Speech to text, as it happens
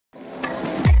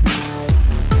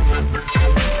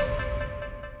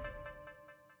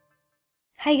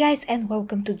Hi guys and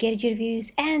welcome to Get Your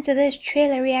Reviews and to this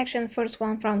trailer reaction, first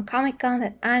one from Comic Con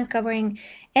that I'm covering,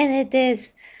 and it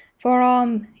is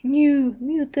from New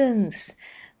Mutants,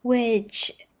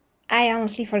 which I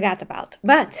honestly forgot about.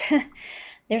 But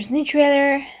there's a new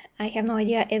trailer. I have no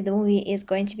idea if the movie is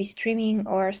going to be streaming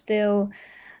or still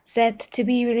set to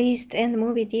be released in the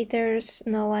movie theaters.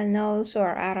 No one knows,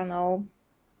 or I don't know.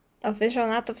 Official,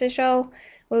 not official,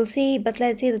 we'll see. But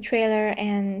let's see the trailer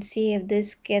and see if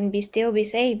this can be still be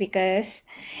safe, because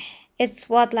it's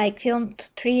what, like, filmed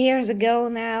 3 years ago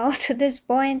now to this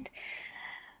point.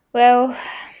 Well,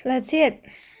 let's see it.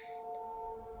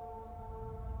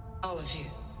 All of you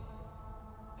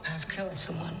have killed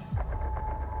someone.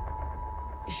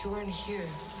 If you weren't here,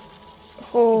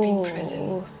 you'd be in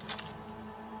prison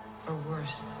or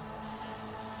worse.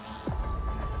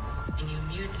 And you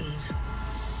mutants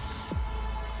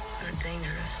are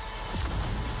dangerous.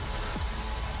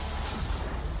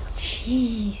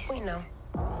 Jeez. We know.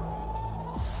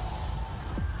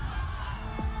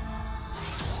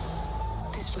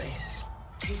 This place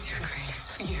takes your greatest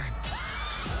fear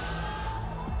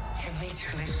and makes you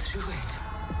live through it.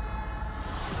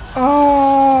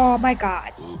 Oh my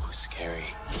god. Ooh,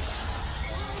 scary.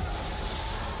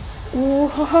 Ooh,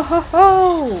 ho, ho, ho,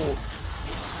 ho.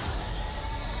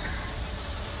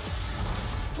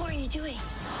 What are you doing?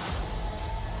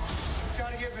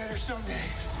 Gotta get better someday.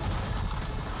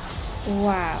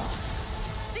 Wow.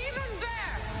 Even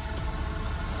there!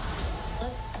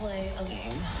 Let's play a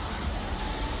game.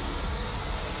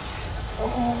 Oh,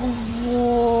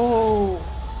 whoa.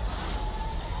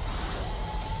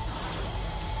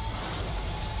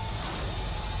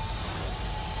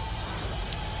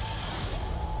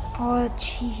 Oh,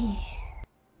 jeez.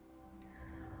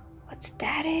 What's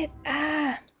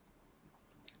that?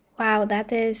 Wow,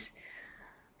 that is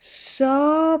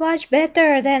so much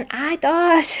better than I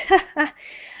thought.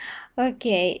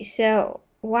 Okay, so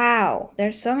wow,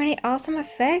 there's so many awesome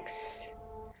effects.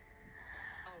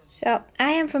 So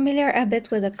I am familiar a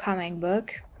bit with the comic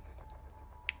book,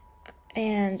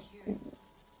 and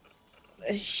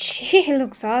she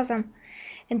looks awesome,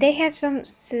 and they have some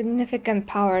significant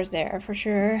powers there for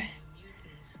sure.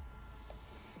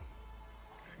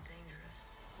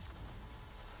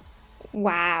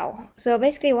 Wow. So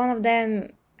basically one of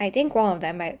them, I think one of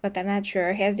them, but I'm not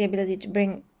sure, has the ability to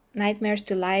bring nightmares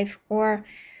to life, or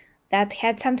that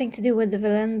had something to do with the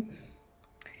villain.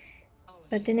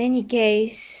 But in any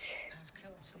case,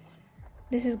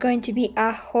 this is going to be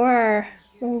a horror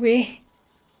movie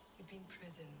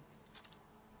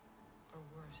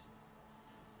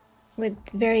with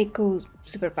very cool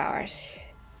superpowers.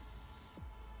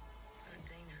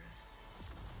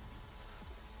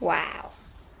 Wow.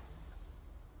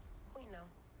 We know.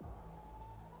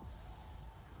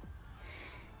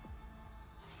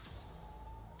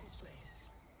 This place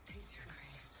takes your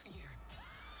greatest fear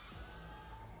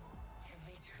and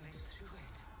makes you live through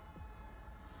it.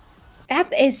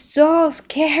 That is so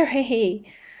scary.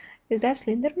 Is that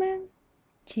Slenderman?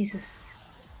 Jesus.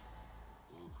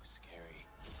 Ooh, scary.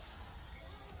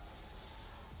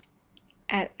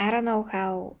 I don't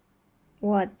know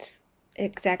what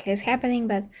exactly is happening,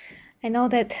 but I know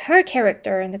that her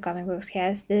character in the comic books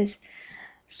has this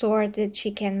sword that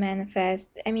she can manifest.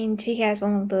 I mean, she has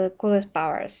one of the coolest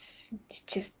powers. It's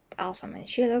just awesome, and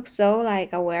she looks so,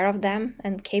 like, aware of them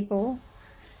and capable.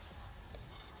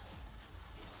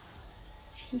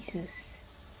 Jesus.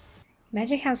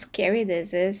 Imagine how scary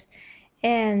this is.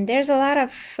 And there's a lot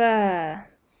of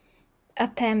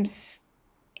attempts,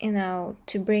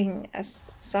 to bring us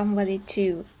somebody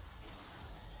to...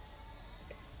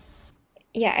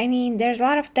 Yeah, I mean, there's a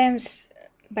lot of attempts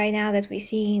by now that we've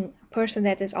seen a person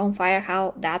that is on fire,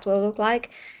 how that will look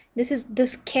like. This is the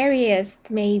scariest,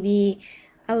 maybe,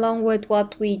 along with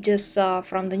what we just saw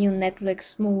from the new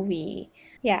Netflix movie.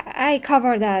 Yeah, I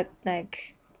covered that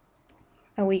like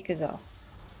a week ago.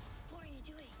 What are you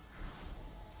doing?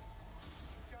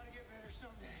 Gotta get better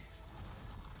someday.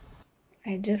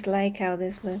 I just like how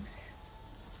this looks.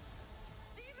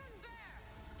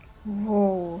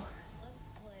 Whoa. Let's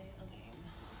play a game.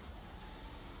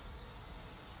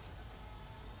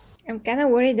 I'm kind of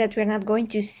worried that we're not going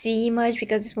to see much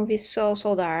because this movie is so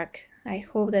dark. I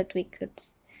hope that we could,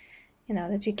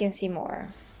 that we can see more.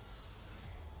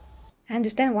 I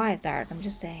understand why it's dark, I'm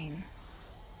just saying.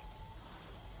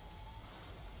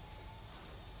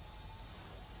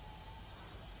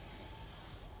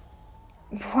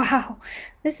 Wow,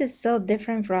 this is so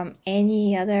different from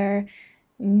any other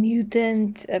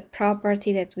mutant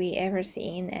property that we ever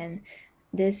seen, and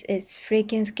this is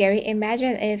freaking scary.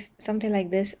 Imagine if something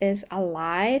like this is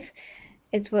alive.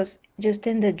 It was just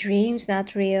in the dreams,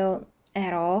 not real.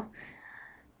 at all.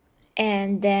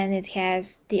 And then it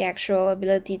has the actual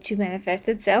ability to manifest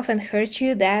itself and hurt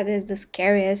you. That is the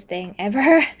scariest thing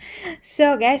ever.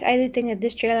 So guys, I do think that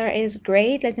this trailer is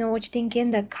great. Let me know what you think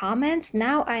in the comments.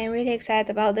 Now I am really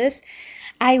excited about this.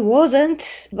 I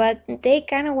wasn't, but they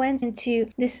kind of went into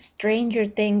this Stranger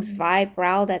Things vibe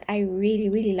route that I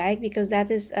really like, because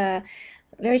that is a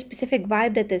very specific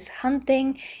vibe that is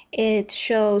hunting. It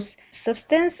shows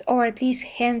substance, or at least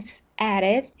hints at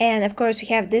it. And of course, we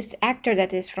have this actor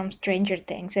that is from Stranger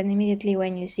Things, and immediately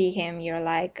when you see him, you're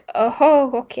like,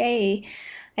 oh, okay.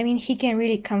 I mean, he can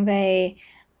really convey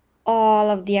all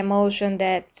of the emotion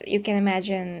that you can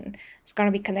imagine is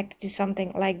gonna be connected to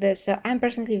something like this. So I'm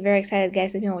personally very excited,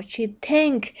 guys. Let me know what you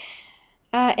think.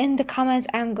 In the comments,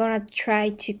 I'm gonna try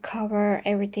to cover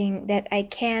everything that I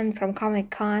can from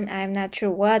Comic Con. I'm not sure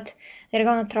what they're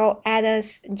gonna throw at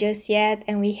us just yet.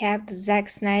 And we have the Zack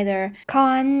Snyder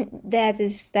Con, that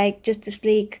is like Justice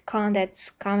League Con, that's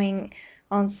coming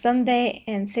on Sunday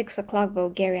and 6 o'clock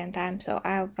Bulgarian time, so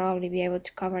I'll probably be able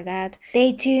to cover that.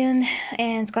 Stay tuned,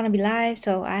 and it's gonna be live,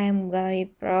 so I'm gonna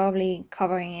be probably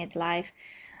covering it live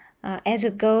as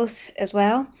it goes as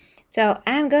well. So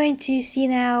I'm going to see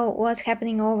now what's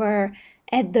happening over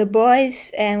at The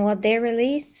Boys and what they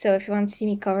released. So if you want to see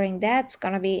me covering that, it's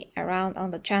gonna be around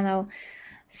on the channel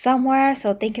somewhere.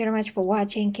 So thank you very much for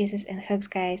watching. Kisses and hugs,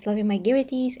 guys. Love you, my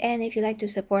Girities. And if you'd like to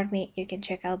support me, you can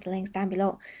check out the links down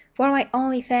below for my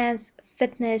OnlyFans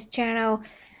fitness channel,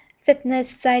 fitness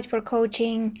site for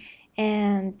coaching,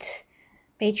 and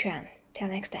Patreon. Till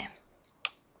next time.